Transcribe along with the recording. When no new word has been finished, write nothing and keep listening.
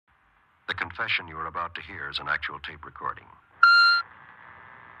The confession you are about to hear is an actual tape recording.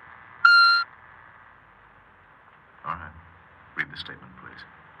 All right. Read the statement, please.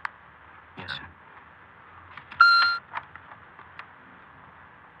 Yes, sir.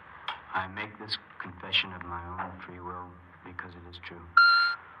 I make this confession of my own free will because it is true.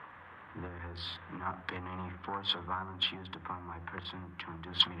 There has not been any force or violence used upon my person to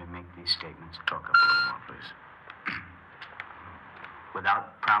induce me to make these statements. Talk up a little more, please.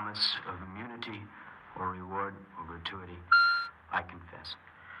 Without promise of immunity or reward or gratuity, I confess.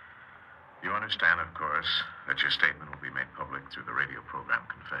 You understand, of course, that your statement will be made public through the radio program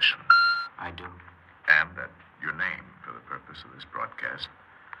Confession. I do. And that your name, for the purpose of this broadcast,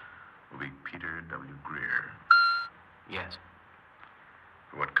 will be Peter W. Greer. Yes.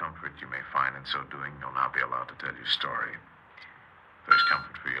 For what comfort you may find in so doing, you'll now be allowed to tell your story. If there's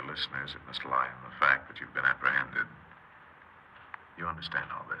comfort for your listeners, it must lie in the fact that you've been apprehended. You understand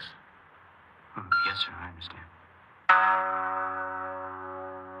all this? Yes, sir, I understand.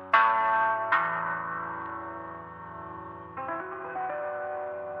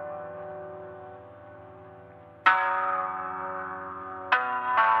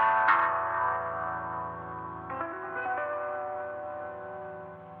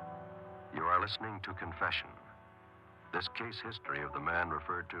 You are listening to Confession. This case history of the man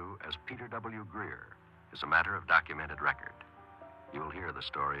referred to as Peter W. Greer is a matter of documented record. You'll hear the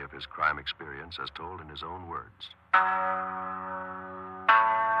story of his crime experience as told in his own words. Go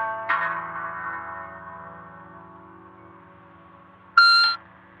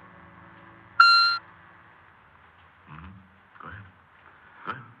ahead.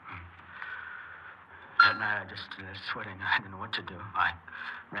 Go ahead. That night, I just sweating. I didn't know what to do. I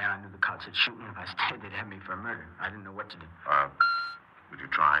ran. I knew the cops had shoot me. If I stayed, they'd have me for murder. I didn't know what to do. Would you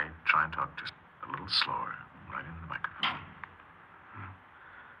try and talk just a little slower, right into the microphone?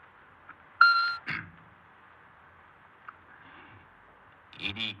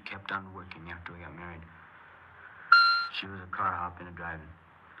 Edie kept on working after we got married. She was a car hopping and driving.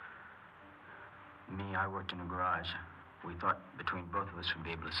 Me, I worked in a garage. We thought between both of us we'd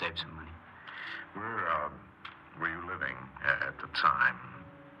be able to save some money. Where were you living at the time?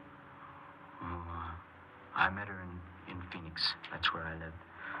 I met her in Phoenix. That's where I lived.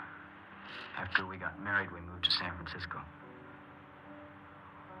 After we got married, we moved to San Francisco.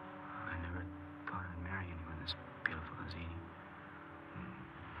 I never thought I'd marry anyone as beautiful as Edie.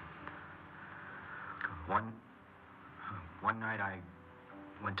 One night I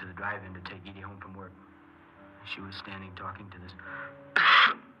went to the drive-in to take Edie home from work. She was standing talking to this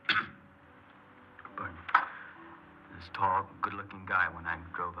this tall, good-looking guy when I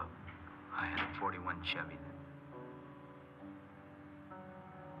drove up. I had a 41 Chevy then.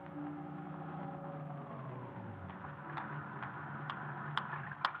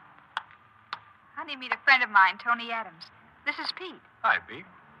 I need to meet a friend of mine, Tony Adams. This is Pete. Hi, Pete.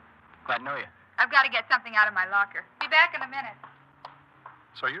 Glad to know you. I've got to get something out of my locker. Be back in a minute.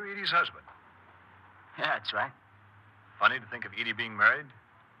 So you're Edie's husband. Yeah, that's right. Funny to think of Edie being married.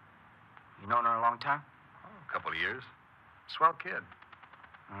 You known her a long time? Oh, a couple of years. Swell kid.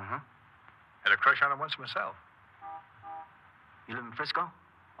 Uh-huh. Had a crush on her once myself. You live in Frisco?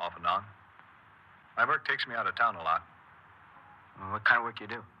 Off and on. My work takes me out of town a lot. Well, what kind of work you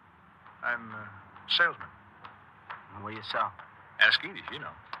do? I'm a salesman. What do you sell? Ask Edie, you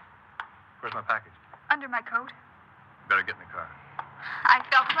know. Where's my package? Under my coat. Better get in the car. I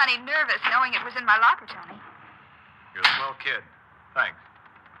felt plenty nervous knowing it was in my locker, Tony. You're a swell kid. Thanks.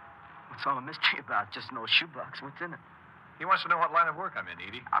 What's all the mystery about? Just an old shoebox. What's in it? He wants to know what line of work I'm in,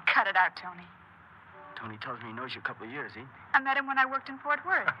 Edie. I'll cut it out, Tony. Tony tells me he knows you a couple of years, eh? I met him when I worked in Fort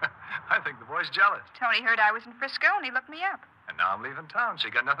Worth. I think the boy's jealous. Tony heard I was in Frisco, and he looked me up. And now I'm leaving town, so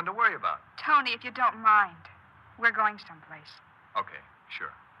you got nothing to worry about. Tony, if you don't mind, we're going someplace. Okay, sure.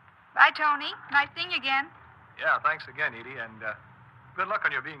 Bye, Tony. Nice seeing you again. Yeah, thanks again, Edie, and good luck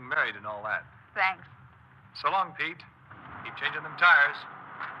on your being married and all that. Thanks. So long, Pete. Keep changing them tires.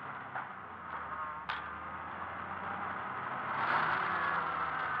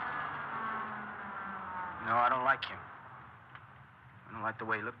 No, I don't like him. I don't like the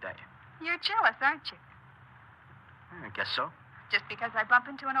way he looked at you. You're jealous, aren't you? I guess so. Just because I bump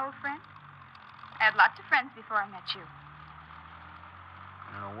into an old friend? I had lots of friends before I met you.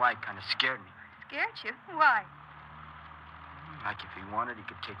 I don't know why. It kind of scared me. Scared you? Why? Like if he wanted, he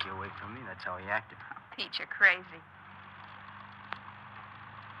could take you away from me. That's how he acted. Oh, Pete, you're crazy.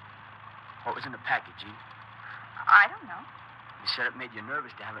 What was in the package, Eve? I don't know. You said it made you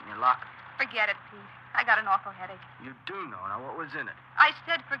nervous to have it in your locker. Forget it, Pete. I got an awful headache. You do know. Now, what was in it? I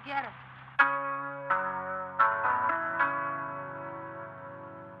said forget it.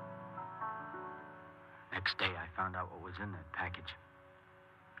 Next day, I found out what was in that package.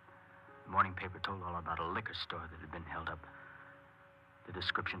 The morning paper told all about a liquor store that had been held up. The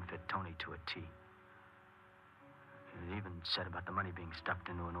description fit Tony to a T. It even said about the money being stuffed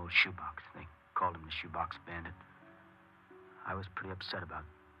into an old shoebox. They called him the shoebox bandit. I was pretty upset about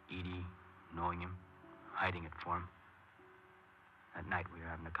Edie, knowing him, hiding it for him. That night, we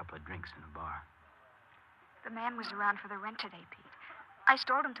were having a couple of drinks in a bar. The man was around for the rent today, Pete. I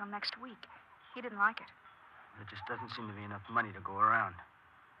stalled him till next week. He didn't like it. There just doesn't seem to be enough money to go around.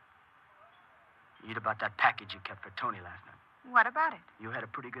 You heard about that package you kept for Tony last night. What about it? You had a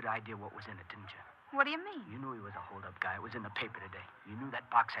pretty good idea what was in it, didn't you? What do you mean? You knew he was a hold-up guy. It was in the paper today. You knew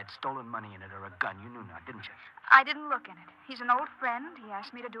that box had stolen money in it or a gun. You knew not, didn't you? I didn't look in it. He's an old friend. He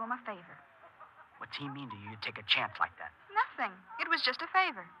asked me to do him a favor. What's he mean to you? You take a chance like that? Nothing. It was just a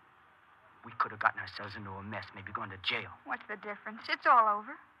favor. We could have gotten ourselves into a mess, maybe gone to jail. What's the difference? It's all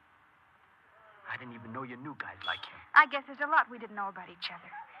over. I didn't even know you knew guys like him. I guess there's a lot we didn't know about each other.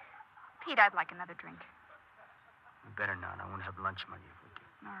 Pete, I'd like another drink. We better not. I won't have lunch money if we do.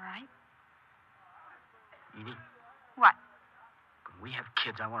 All right. Edie, What? when we have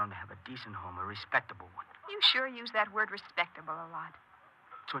kids, I want them to have a decent home, a respectable one. You sure use that word respectable a lot.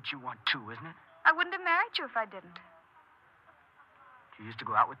 It's what you want, too, isn't it? I wouldn't have married you if I didn't. You used to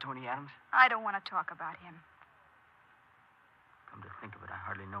go out with Tony Adams? I don't want to talk about him. Come to think of it, I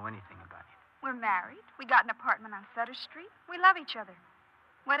hardly know anything about you. We're married. We got an apartment on Sutter Street. We love each other.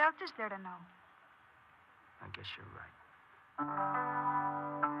 What else is there to know? I guess you're right.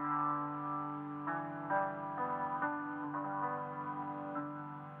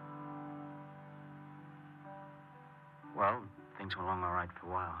 Well, things went along all right for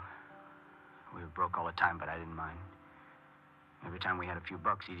a while. We were broke all the time, but I didn't mind. Every time we had a few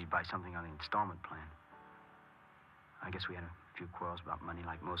bucks, Edie'd buy something on the installment plan. I guess we had a few quarrels about money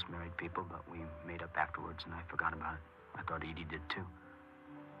like most married people, but we made up afterwards, and I forgot about it. I thought Edie did, too.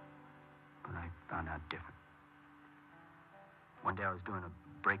 But I found out different. One day I was doing a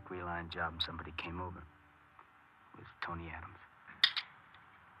brake reline job, and somebody came over. It was Tony Adams.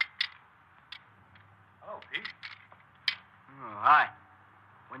 Hello, Pete. Oh, hi.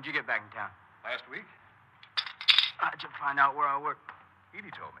 When did you get back in town? Last week, How'd you find out where I work?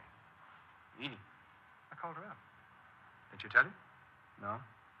 Edie told me. Edie? I called her up. Didn't you tell you? No?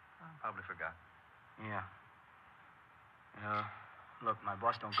 I probably forgot. Yeah. Look, my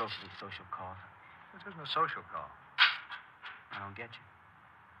boss don't go for these social calls. This isn't a social call. I don't get you.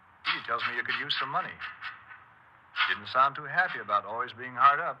 Edie tells me you could use some money. Didn't sound too happy about always being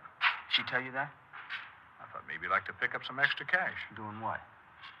hard up. She tell you that? I thought maybe you'd like to pick up some extra cash. Doing what?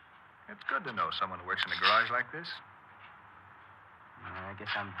 It's good to know someone who works in a garage like this. I guess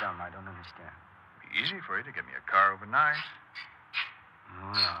I'm dumb. I don't understand. It'd be easy for you to get me a car overnight.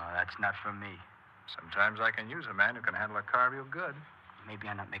 Oh, no, that's not for me. Sometimes I can use a man who can handle a car real good. Maybe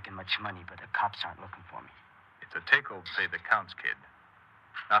I'm not making much money, but the cops aren't looking for me. It's a take-home pay that counts, kid.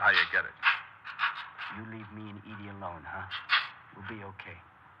 Not how you get it. You leave me and Edie alone, huh? We'll be okay.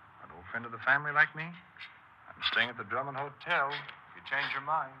 An old friend of the family like me? I'm staying at the Drummond Hotel. If you change your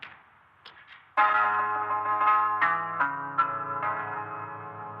mind.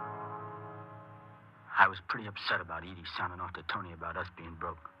 I was pretty upset about Edie sounding off to Tony about us being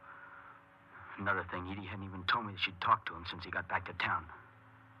broke. Another thing, Edie hadn't even told me that she'd talked to him since he got back to town.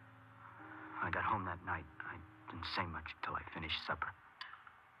 I got home that night. I didn't say much until I finished supper.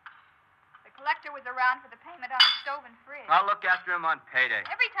 The collector was around for the payment on the stove and fridge. I'll look after him on payday.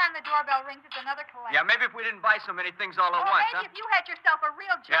 Every time the doorbell rings, it's another collector. Yeah, maybe if we didn't buy so many things all at once, maybe huh? if you had yourself a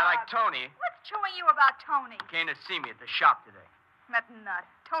real job. Yeah, like Tony. What's chewing you about Tony? Came to see me at the shop today. That nut.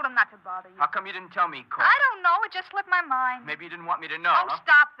 Told him not to bother you. How come you didn't tell me he called? I don't know. It just slipped my mind. Maybe you didn't want me to know, Oh, huh?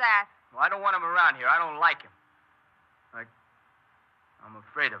 stop that. Well, I don't want him around here. I don't like him. I'm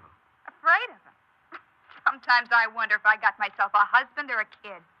afraid of him. Afraid of him? Sometimes I wonder if I got myself a husband or a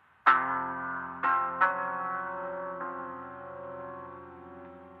kid.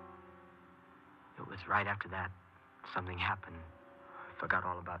 It was right after that something happened. I forgot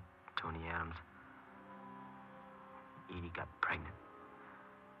all about Tony Adams. Edie got pregnant.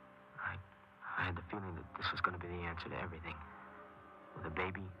 I had the feeling that this was going to be the answer to everything. With a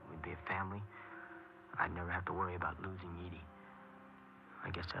baby, we'd be a family. I'd never have to worry about losing Edie. I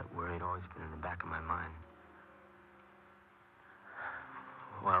guess that worry had always been in the back of my mind.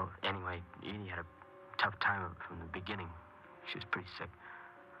 Well, anyway, Edie had a tough time of it from the beginning. She was pretty sick.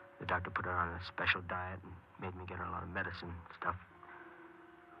 The doctor put her on a special diet and made me get her a lot of medicine and stuff.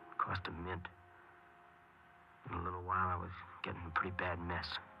 It cost a mint. In a little while, I was getting a pretty bad mess.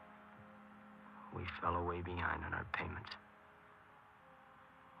 We fell way behind on our payments.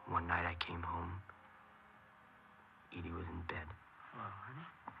 One night I came home. Edie was in bed. Hello, honey.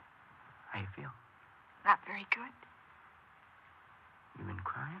 How you feel? Not very good. You been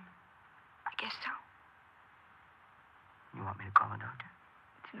crying? I guess so. You want me to call a doctor?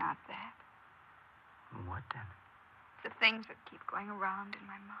 It's not that. Well, what then? It's the things that keep going around in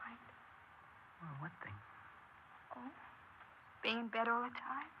my mind. Well, what thing? Oh, being in bed all the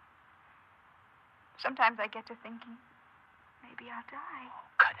time. Sometimes I get to thinking, maybe I'll die.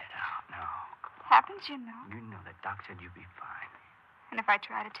 Cut it out. No. Happens, you know. You know that Doc said you'd be fine. And if I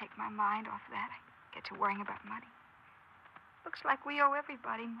try to take my mind off that, I get to worrying about money. Looks like we owe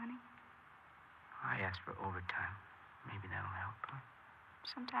everybody money. I asked for overtime. Maybe that'll help, huh?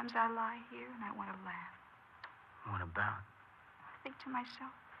 Sometimes I lie here and I want to laugh. What about? I think to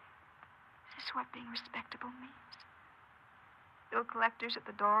myself, is this what being respectable means? Bill collectors at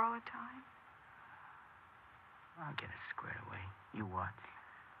the door all the time. I'll get it squared away. You watch.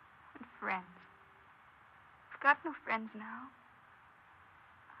 And friends. I've got no friends now.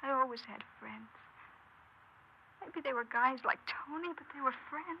 I always had friends. Maybe they were guys like Tony, but they were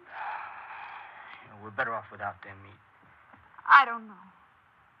friends. We're better off without them, Meat. I don't know.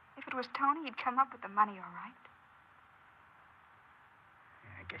 If it was Tony, he'd come up with the money, all right.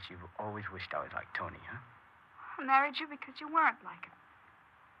 I guess you've always wished I was like Tony, huh? I married you because you weren't like him.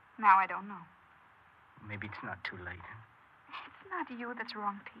 Now I don't know. Maybe it's not too late, huh? It's not you that's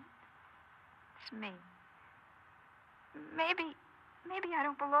wrong, Pete. It's me. Maybe I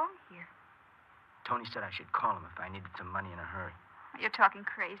don't belong here. Tony said I should call him if I needed some money in a hurry. You're talking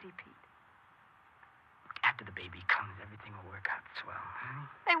crazy, Pete. After the baby comes, everything will work out swell, honey.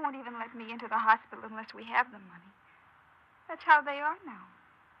 They won't even let me into the hospital unless we have the money. That's how they are now.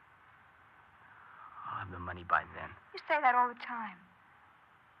 I'll have the money by then. You say that all the time.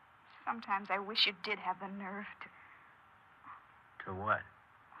 Sometimes I wish you did have the nerve to... To what?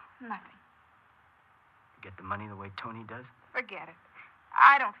 Nothing. Get the money the way Tony does? Forget it.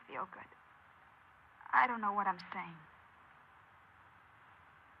 I don't feel good. I don't know what I'm saying.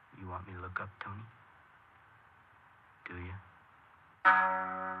 You want me to look up Tony? Do you?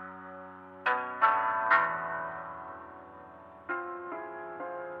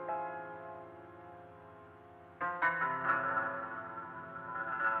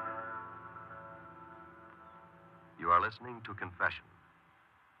 You are listening to Confession.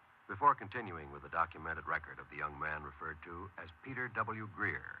 Before continuing with the documented record of the young man referred to as Peter W.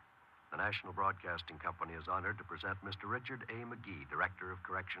 Greer, the National Broadcasting Company is honored to present Mr. Richard A. McGee, Director of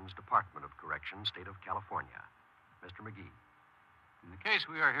Corrections, Department of Corrections, State of California. Mr. McGee. In the case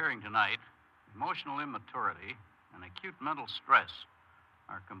we are hearing tonight, emotional immaturity and acute mental stress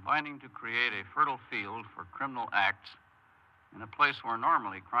are combining to create a fertile field for criminal acts in a place where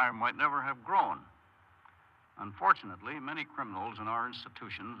normally crime might never have grown. Unfortunately, many criminals in our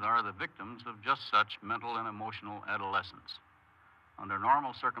institutions are the victims of just such mental and emotional adolescence. Under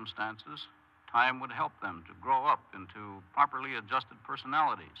normal circumstances, time would help them to grow up into properly adjusted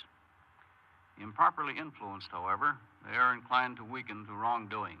personalities. Improperly influenced, however, they are inclined to weaken to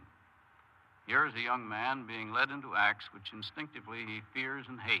wrongdoing. Here is a young man being led into acts which instinctively he fears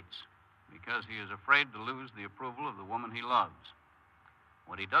and hates because he is afraid to lose the approval of the woman he loves.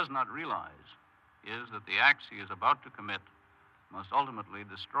 What he does not realize is that the acts he is about to commit must ultimately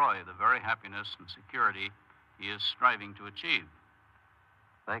destroy the very happiness and security he is striving to achieve.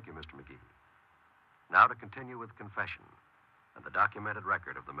 Thank you, Mr. McGee. Now to continue with Confession and the documented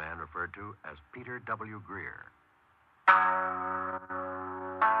record of the man referred to as Peter W. Greer. All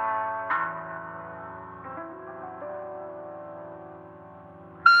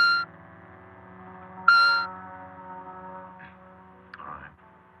right.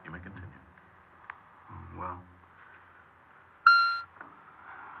 You may continue. Well,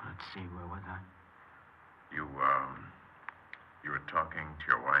 let's see, where was I? You were talking to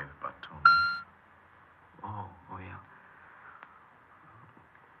your wife about Tony? Oh, yeah.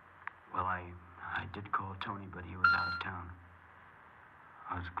 Well, I did call Tony, but he was out of town.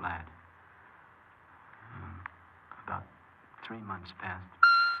 I was glad. About 3 months passed.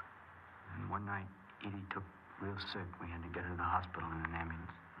 And one night, Edie took real sick. We had to get her to the hospital in an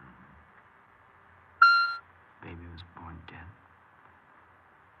ambulance. Baby was born dead.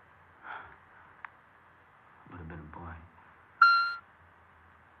 Would have been a boy.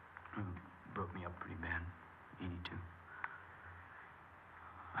 Broke me up pretty bad. Edie, too.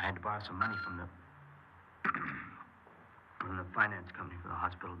 I had to borrow some money from the finance company for the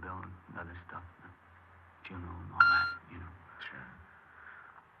hospital bill and other stuff. The funeral and all that, you know. Sure.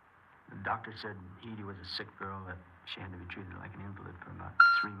 The doctor said Edie was a sick girl, that she had to be treated like an invalid for about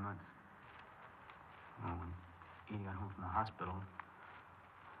 3 months. Well, when Edie got home from the hospital,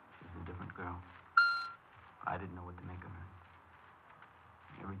 she was a different girl. I didn't know what to make of her.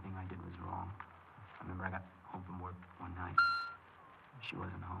 Everything I did was wrong. I remember I got home from work one night. She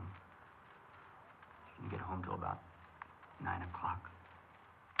wasn't home. She didn't get home till about 9 o'clock.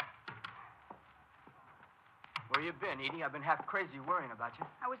 Where you been, Edie? I've been half crazy worrying about you.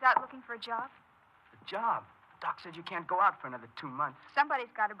 I was out looking for a job. A job? Doc said you can't go out for another 2 months.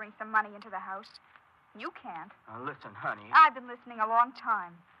 Somebody's got to bring some money into the house. You can't. Now, listen, honey. I've been listening a long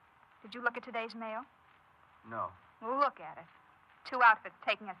time. Did you look at today's mail? No. Well, look at it. 2 outfits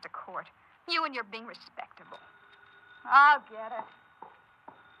taking us to court. You and your being respectable. I'll get it.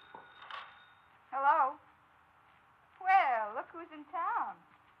 Hello? Well, look who's in town.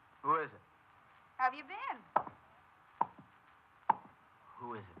 Who is it? Have you been?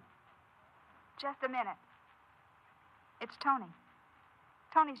 Who is it? Just a minute. It's Tony.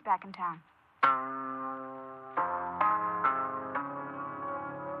 Tony's back in town.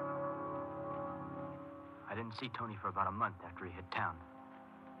 I didn't see Tony for about a month after he hit town.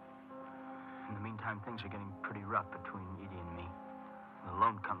 In the meantime, things were getting pretty rough between Edie and me. The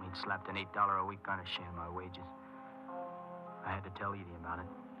loan company had slapped an $8 a week garnishee on my wages. I had to tell Edie about it.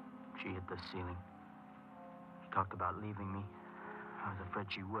 She hit the ceiling. She talked about leaving me. I was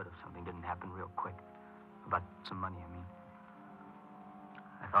afraid she would if something didn't happen real quick. About some money, I mean.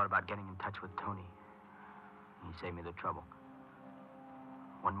 I thought about getting in touch with Tony. He saved me the trouble.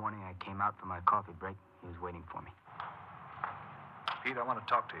 One morning I came out for my coffee break. He was waiting for me. Pete, I want to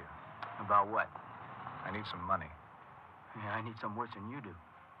talk to you. About what? I need some money. Yeah, I need some worse than you do.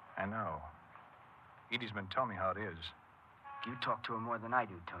 I know. Edie's been telling me how it is. You talk to her more than I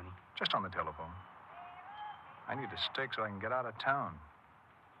do, Tony. Just on the telephone. I need a stake so I can get out of town.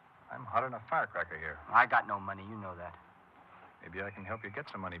 I'm hotter than a firecracker here. I got no money, you know that. Maybe I can help you get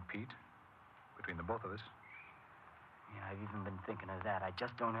some money, Pete. Between the both of us. Yeah, I've even been thinking of that. I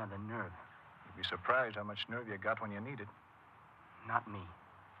just don't have the nerve. You'd be surprised how much nerve you got when you need it. Not me.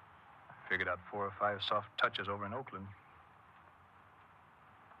 I figured out 4 or 5 soft touches over in Oakland.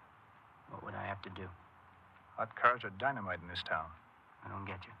 What would I have to do? Hot cars are dynamite in this town. I don't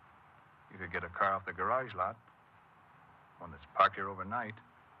get you. You could get a car off the garage lot. One that's parked here overnight.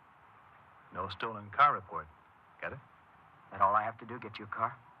 No stolen car report. Get it? That all I have to do, get you a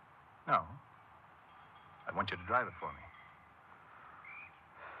car? No. I want you to drive it for me.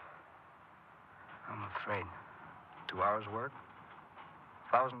 I'm afraid. 2 hours work?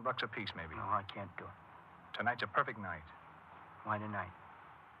 $1,000 apiece, maybe. No, I can't do it. Tonight's a perfect night. Why tonight?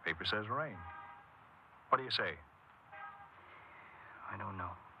 Paper says rain. What do you say? I don't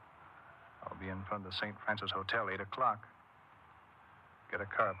know. I'll be in front of the St. Francis Hotel, 8 o'clock. Get a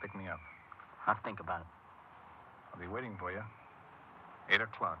car, pick me up. I'll think about it. I'll be waiting for you. 8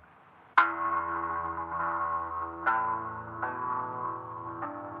 o'clock.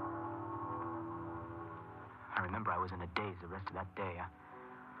 I remember I was in a daze the rest of that day.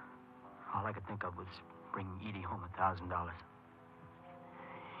 All I could think of was bringing Edie home $1,000.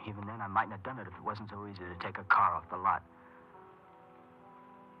 Even then, I mightn't have done it if it wasn't so easy to take a car off the lot.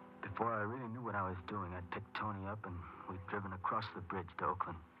 Before I really knew what I was doing, I'd picked Tony up and we'd driven across the bridge to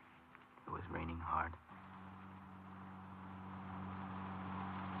Oakland. It was raining hard.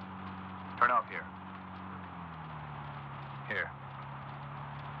 Turn off here. Here.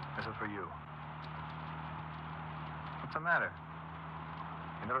 This is for you. What's the matter?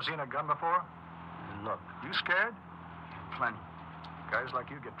 You never seen a gun before? Look. You scared? Plenty. Guys like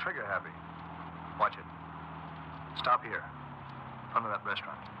you get trigger happy. Watch it. Stop here. In front of that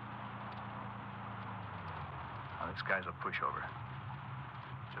restaurant. Now, this guy's a pushover.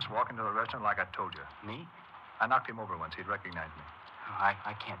 Just walk into the restaurant like I told you. Me? I knocked him over once. He'd recognize me. Oh,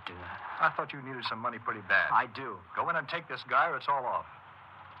 I can't do that. I thought you needed some money pretty bad. I do. Go in and take this guy or it's all off.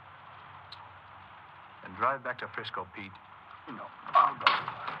 And drive back to Frisco, Pete. No, I'll go.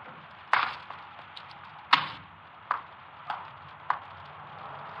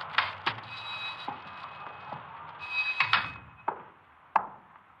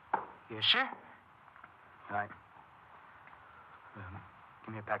 Yes, sir. All right.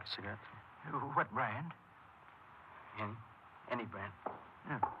 Give me a pack of cigarettes. What brand? Any brand.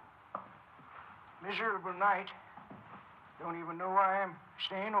 Yeah. Miserable night. Don't even know why I'm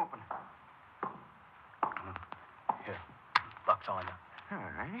staying open. Here. Buck's all I know.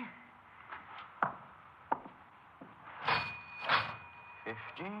 All righty. 50,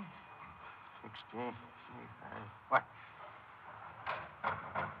 60, 65. What?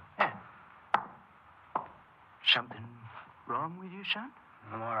 Yeah. Something wrong with you, son?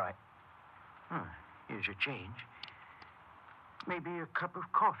 I'm all right. Here's your change. Maybe a cup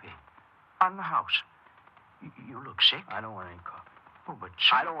of coffee on the house. You look sick. I don't want any coffee. Oh, but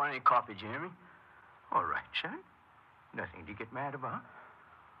I don't want any coffee, do you hear me? All right, son. Nothing to get mad about.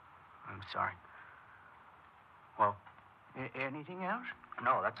 I'm sorry. Well, anything else?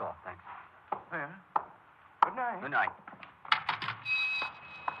 No, that's all. Thanks. Well, good night. Good night.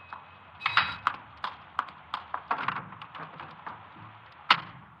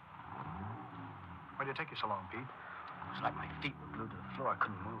 Why'd it take you so long, Pete? It's like my feet were glued to the floor. I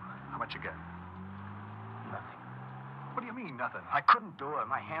couldn't move. How much you get? Nothing. What do you mean, nothing? I couldn't do it.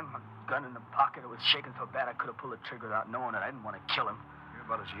 My hand, my gun in the pocket, it was shaking so bad I could have pulled the trigger without knowing it. I didn't want to kill him. You're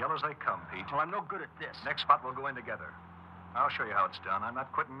about as yellow as they come, Pete. Well, I'm no good at this. Next spot, we'll go in together. I'll show you how it's done. I'm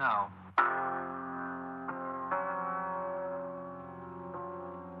not quitting now.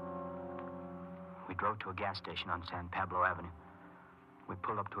 We drove to a gas station on San Pablo Avenue. We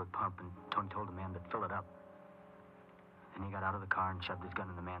pulled up to a pump, and Tony told the man to fill it up. Then he got out of the car and shoved his gun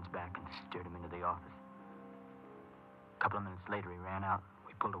in the man's back and steered him into the office. A couple of minutes later, he ran out.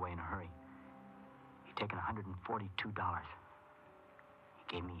 We pulled away in a hurry. He'd taken $142. He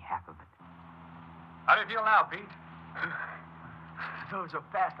gave me half of it. How do you feel now, Pete? So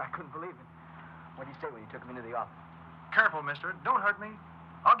fast, I couldn't believe it. What did he say when you took him into the office? Careful, mister. Don't hurt me.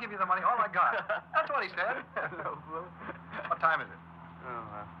 I'll give you the money, all I got. That's what he said. No, Blue. What time is it?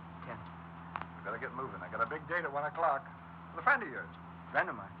 Oh, 10. We better get moving. I got a big date at 1 o'clock. With a friend of yours. Friend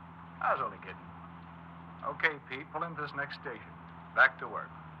of mine. I was only kidding. Okay, Pete, pull into this next station. Back to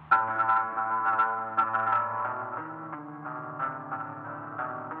work.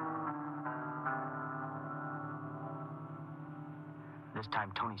 This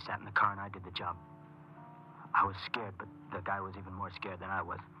time, Tony sat in the car and I did the job. I was scared, but the guy was even more scared than I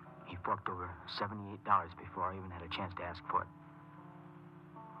was. He forked over $78 before I even had a chance to ask for it.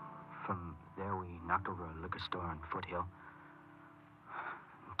 From there, we knocked over a liquor store on Foothill.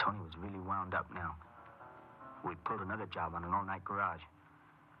 Tony was really wound up now. We pulled another job on an all-night garage.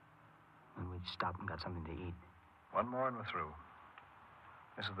 Then we stopped and got something to eat. One more and we're through.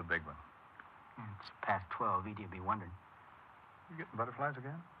 This is the big one. It's past 12. Edie will be wondering. You getting butterflies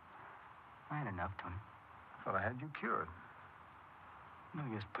again? I had enough, Tony. I thought I had you cured. No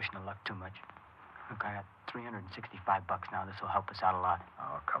use pushing the luck too much. Look, I got $365 now. This will help us out a lot.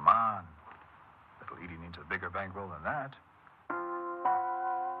 Oh, come on. Little Edie needs a bigger bankroll than that.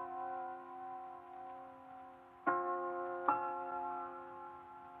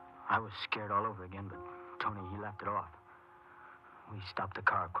 I was scared all over again, but Tony, he laughed it off. We stopped the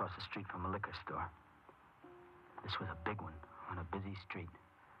car across the street from a liquor store. This was a big one on a busy street.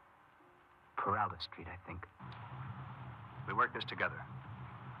 Peralta Street, I think. We work this together.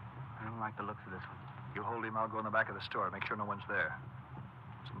 I don't like the looks of this one. You hold him, I'll go in the back of the store. Make sure no one's there.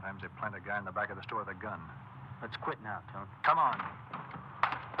 Sometimes they plant a guy in the back of the store with a gun. Let's quit now, Tony. Come on.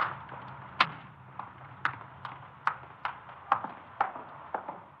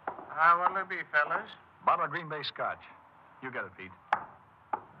 What'll it be, fellas? Bottle of Green Bay Scotch. You get it, Pete.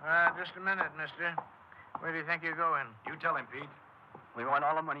 Just a minute, mister. Where do you think you're going? You tell him, Pete. We want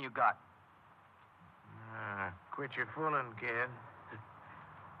all the money you got. Quit your fooling, kid. This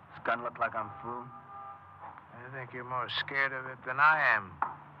gun look like I'm fooling? I think you're more scared of it than I am.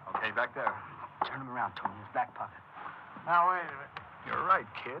 Okay, back there. Turn him around, Tony. His back pocket. Now, wait a minute. You're right,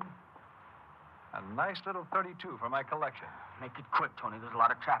 kid. A nice little 32 for my collection. Make it quick, Tony. There's a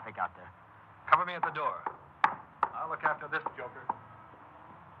lot of traffic out there. Cover me at the door. I'll look after this joker.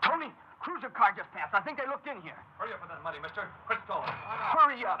 Tony! Cruiser car just passed. I think they looked in here. Hurry up with that money, mister. Quit stalling.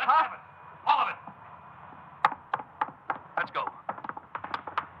 Hurry up, Let's huh? have it. All of it. Let's go.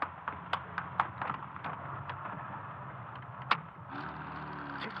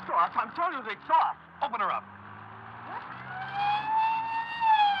 They saw us. I'm telling you, they saw us. Open her up.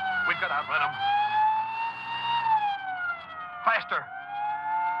 We've got to outrun them. Faster.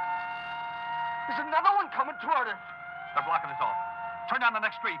 There's another one coming toward us. They're blocking us off. Turn down the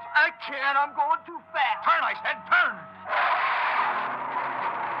next street. I can't. I'm going too fast. Turn, I said. Turn.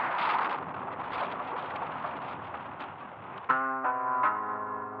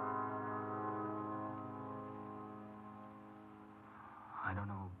 I don't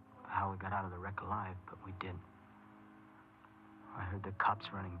know how we got out of the wreck alive, but we did. I heard the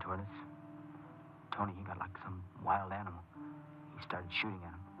cops running toward us. Tony, he got like some wild animal. He started shooting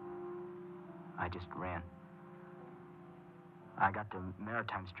at him. I just ran. I got to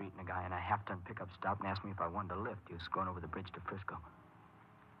Maritime Street, and a guy in a half-ton pickup stopped and asked me if I wanted a lift. He was going over the bridge to Frisco.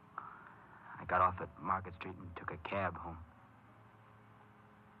 I got off at Market Street and took a cab home.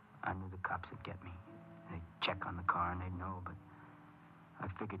 I knew the cops would get me. They'd check on the car, and they'd know, but I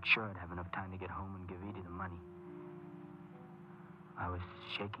figured sure I'd have enough time to get home and give Edie the money. I was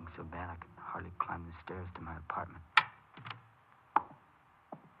shaking so bad I could hardly climb the stairs to my apartment.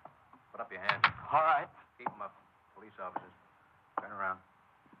 Put up your hands. All right. Keep them up. Police officers. Turn around.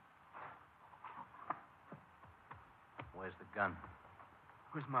 Where's the gun?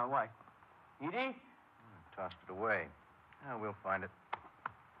 Where's my wife? Edie? Tossed it away. Now we'll find it.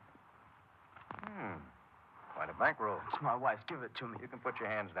 Quite a bankroll. It's my wife's. Give it to me. You can put your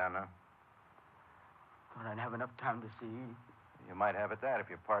hands down now. Thought I'd have enough time to see Edie. You might have it that if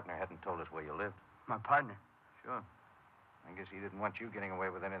your partner hadn't told us where you lived. My partner. Sure. I guess he didn't want you getting away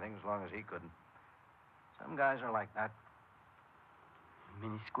with anything as long as he couldn't. Some guys are like that. You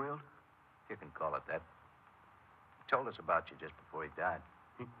mean he squealed? You can call it that. He told us about you just before he died.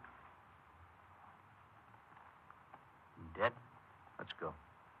 He dead? Let's go.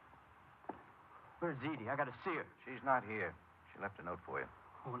 Where's Edie? I gotta see her. She's not here. She left a note for you.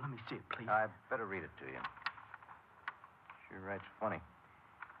 Oh, let me see it, please. I better read it to you. Sure writes funny.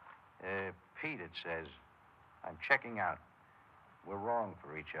 Pete, it says, I'm checking out. We're wrong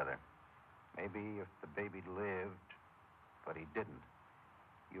for each other. Maybe if the baby'd lived, but he didn't.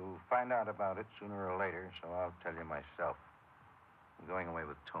 You'll find out about it sooner or later, so I'll tell you myself. I'm going away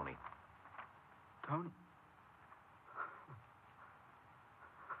with Tony. Tony?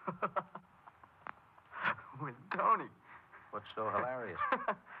 With Tony. What's so hilarious?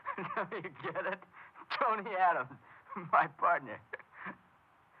 Now you get it? Tony Adams, my partner.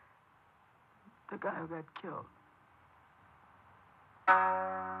 The guy who got killed.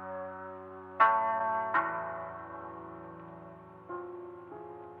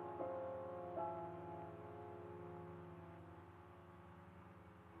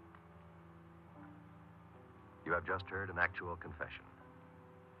 You have just heard an actual confession.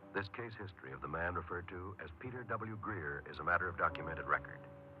 This case history of the man referred to as Peter W. Greer is a matter of documented record.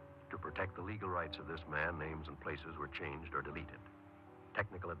 To protect the legal rights of this man, names and places were changed or deleted.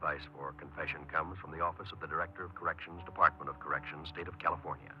 Technical advice for confession comes from the Office of the Director of Corrections, Department of Corrections, State of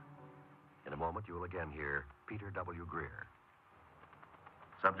California. In a moment, you will again hear Peter W. Greer.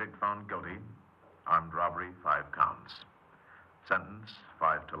 Subject found guilty. Armed robbery, 5 counts. Sentence,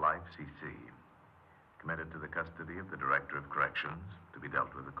 5 to life, CC. Committed to the custody of the Director of Corrections to be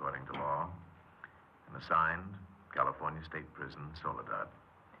dealt with according to law. And assigned, California State Prison, Soledad.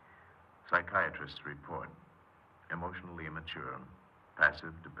 Psychiatrist's report. Emotionally immature.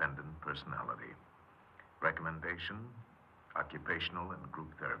 Passive dependent personality. Recommendation, occupational and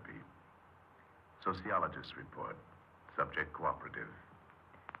group therapy. Sociologist's report. Subject cooperative.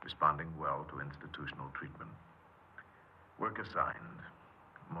 Responding well to institutional treatment. Work assigned.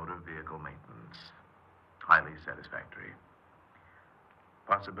 Motor vehicle maintenance. Highly satisfactory.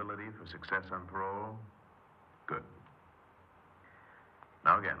 Possibility for success on parole? Good.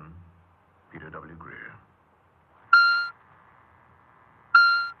 Now again, Peter W. Greer.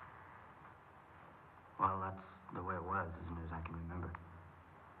 Well, that's the way it was, as near as I can remember.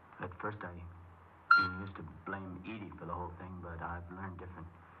 At first, I even used to blame Edie for the whole thing, but I've learned different.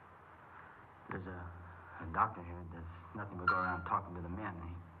 There's a doctor here that does nothing but go around talking to the men.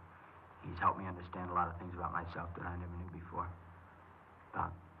 He's helped me understand a lot of things about myself that I never knew before.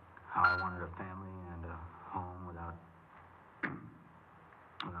 About how I wanted a family and a home without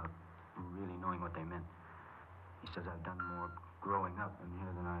really knowing what they meant. He says I've done more growing up in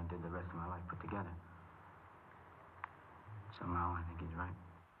here than I did the rest of my life put together. Somehow, I think he's right.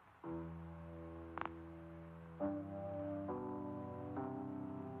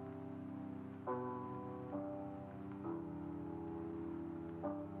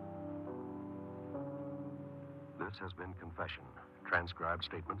 This has been Confession, transcribed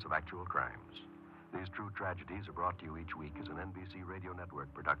statements of actual crimes. These true tragedies are brought to you each week as an NBC Radio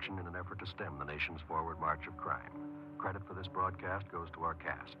Network production in an effort to stem the nation's forward march of crime. Credit for this broadcast goes to our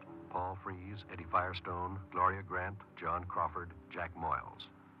cast: Paul Frees, Eddie Firestone, Gloria Grant, John Crawford, Jack Moyles.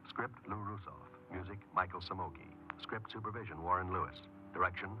 Script, Lou Rusoff. Music, Michael Samoki. Script supervision, Warren Lewis.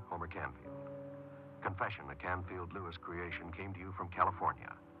 Direction, Homer Canfield. Confession, a Canfield-Lewis creation, came to you from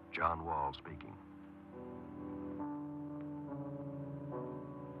California. John Wall speaking.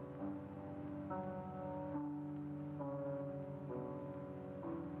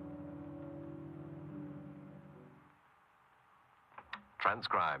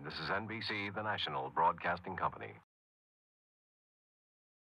 Transcribed, this is NBC, the national broadcasting company.